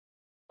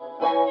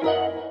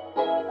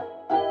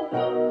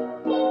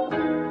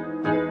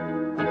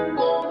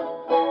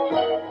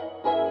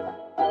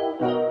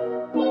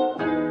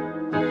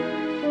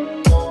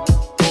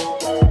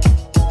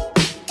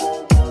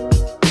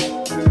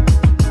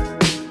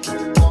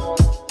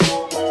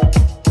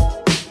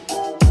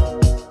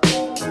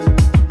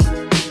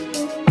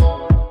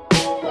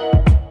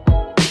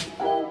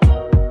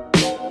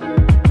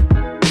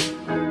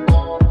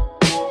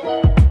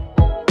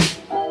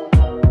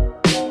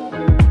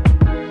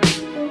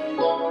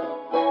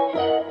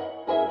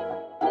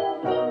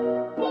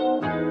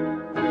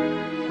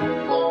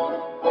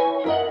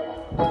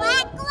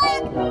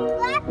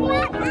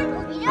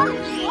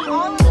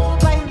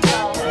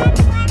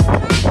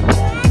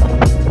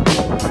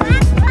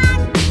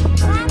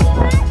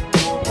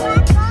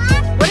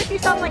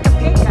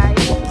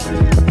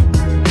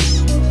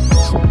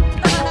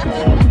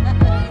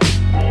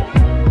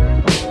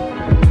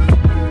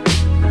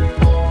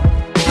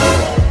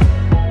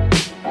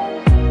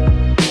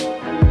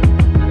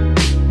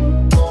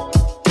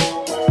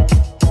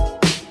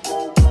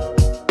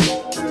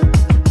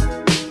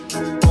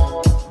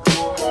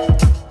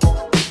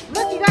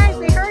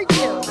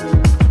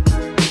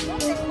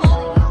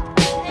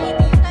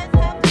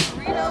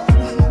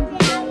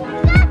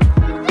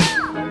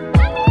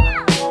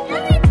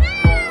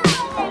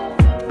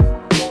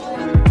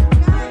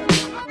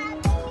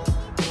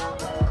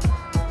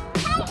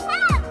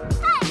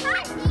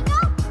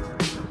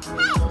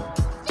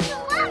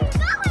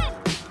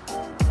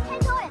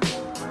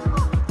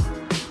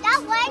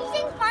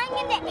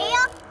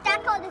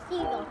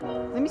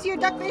Let me see your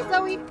duck face,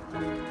 Zoe.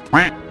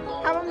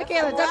 How about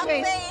Michaela? Duck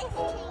face.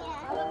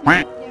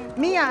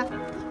 Mia,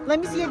 let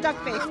me see your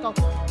duck face. Go.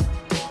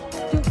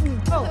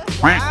 Oh,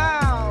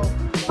 wow.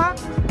 Huh?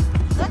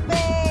 Duck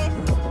face.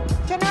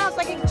 Turn around so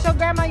I can show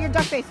Grandma your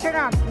duck face. Turn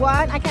around.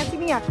 1, I can't see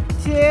Mia.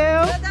 2.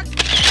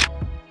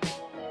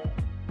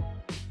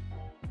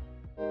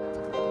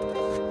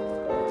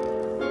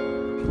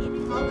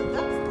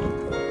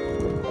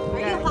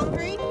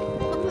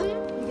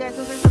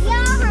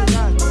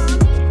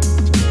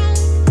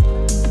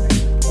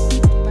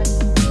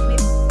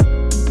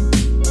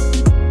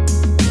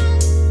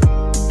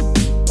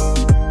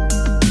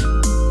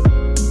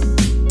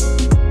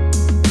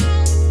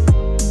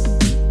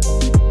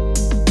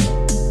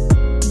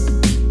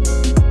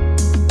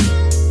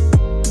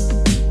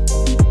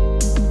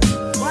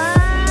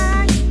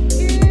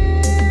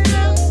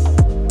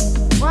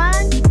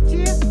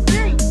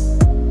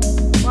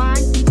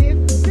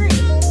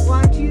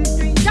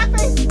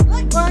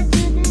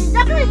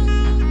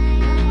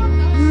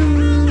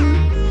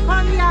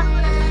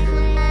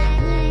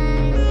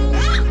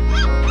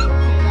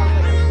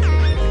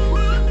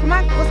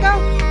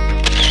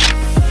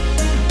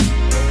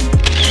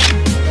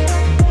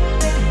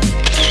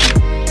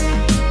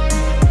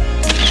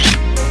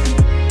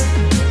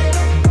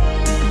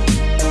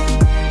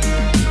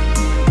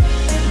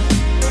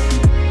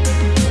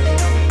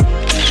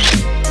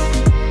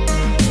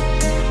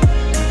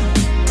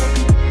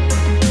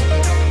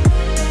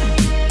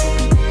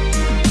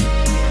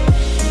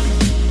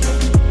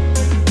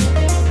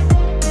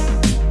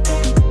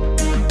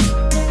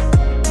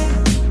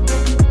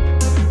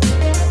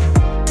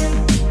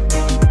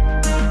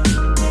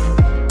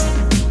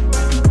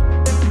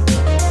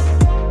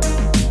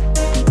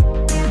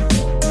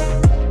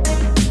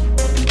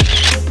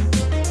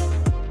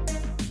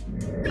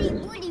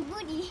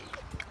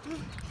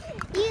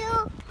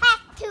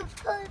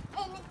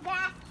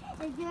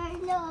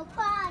 There's no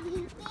party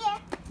here,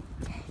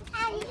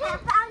 and you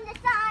have on the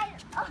side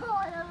of the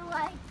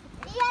way.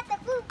 You have to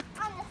poop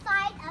on the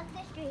side of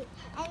the street,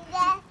 and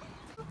then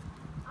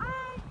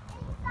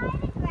inside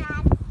the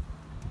grass,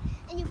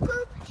 and you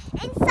poop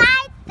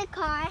inside the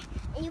car,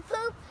 and you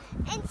poop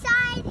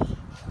inside.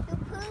 You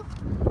poop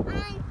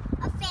on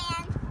a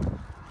fan,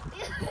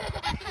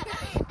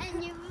 and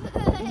you.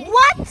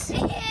 What?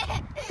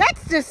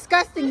 That's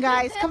disgusting,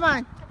 guys. Come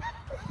on.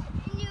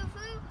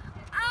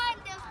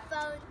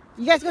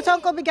 You guys go tell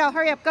Uncle Miguel.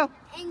 Hurry up, go.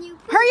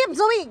 Hurry up,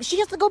 Zoe. She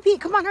has to go pee.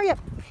 Come on, hurry up.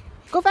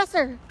 Go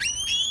faster.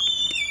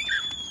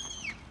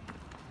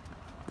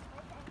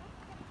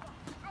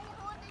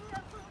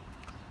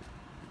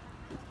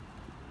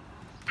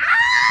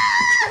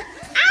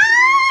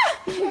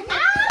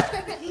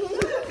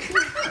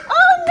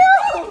 Oh, no.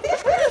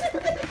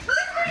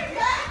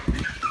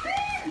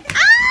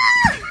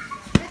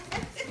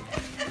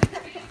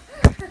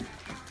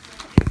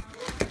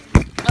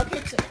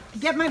 Okay,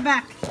 get my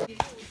back.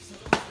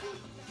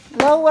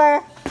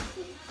 Lower.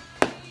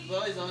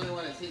 Zoe's the only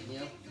one that's hitting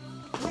you.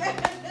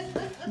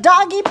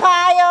 Doggy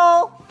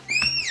pile.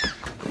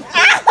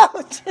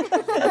 Ouch! Get me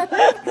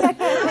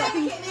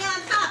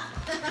on top.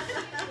 And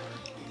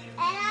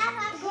I have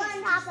to go on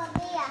top of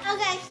Mia.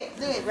 Okay.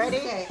 Do it. Ready?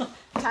 Okay.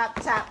 Tap,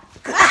 tap.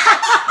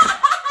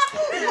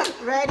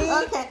 Ready?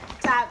 Okay.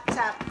 Tap,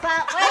 tap,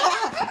 clap.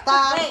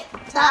 Stop. Wait.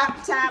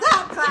 Tap, tap,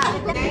 clap.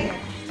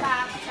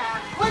 Tap,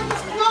 tap.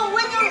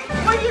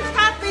 When you're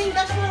tapping,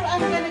 that's where I'm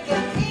gonna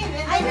get in.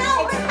 I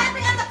know. We're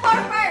tapping on the floor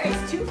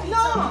first. It's 2 feet.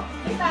 No. No.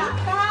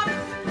 Stop.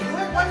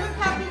 When you're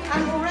tapping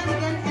and moving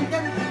again, and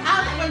then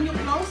out when you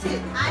close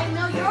it. I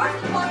know you're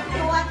supposed to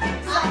do what?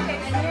 Okay,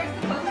 then you're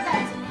supposed to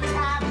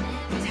tap.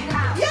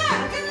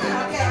 Yeah.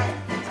 Okay.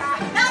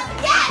 Not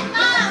yet,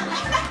 Mom!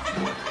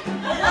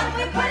 When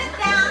we put it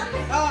down,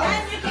 Oh.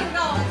 then you can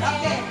go, okay?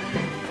 Okay.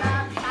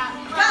 Tap, tap,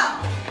 Go.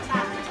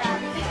 tap,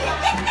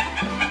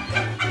 tap.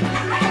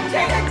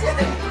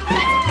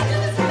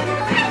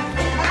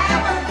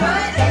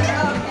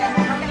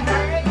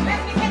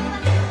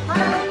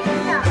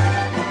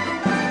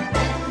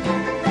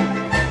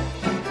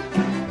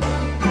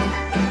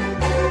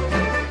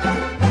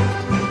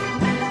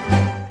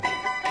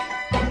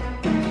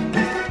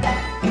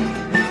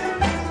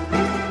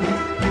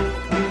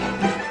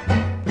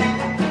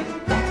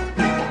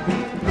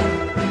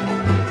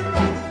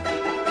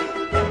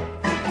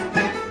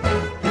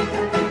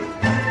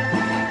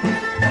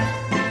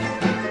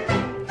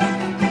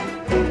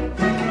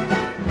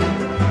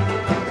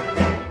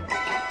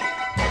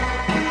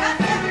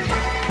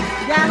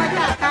 Yeah, like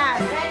that,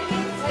 fast.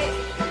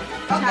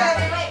 Okay.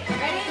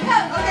 Ready, go.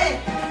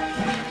 Okay.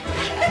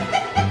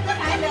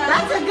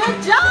 That's a good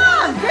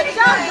job. Good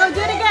job. Go do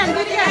it again. Do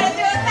it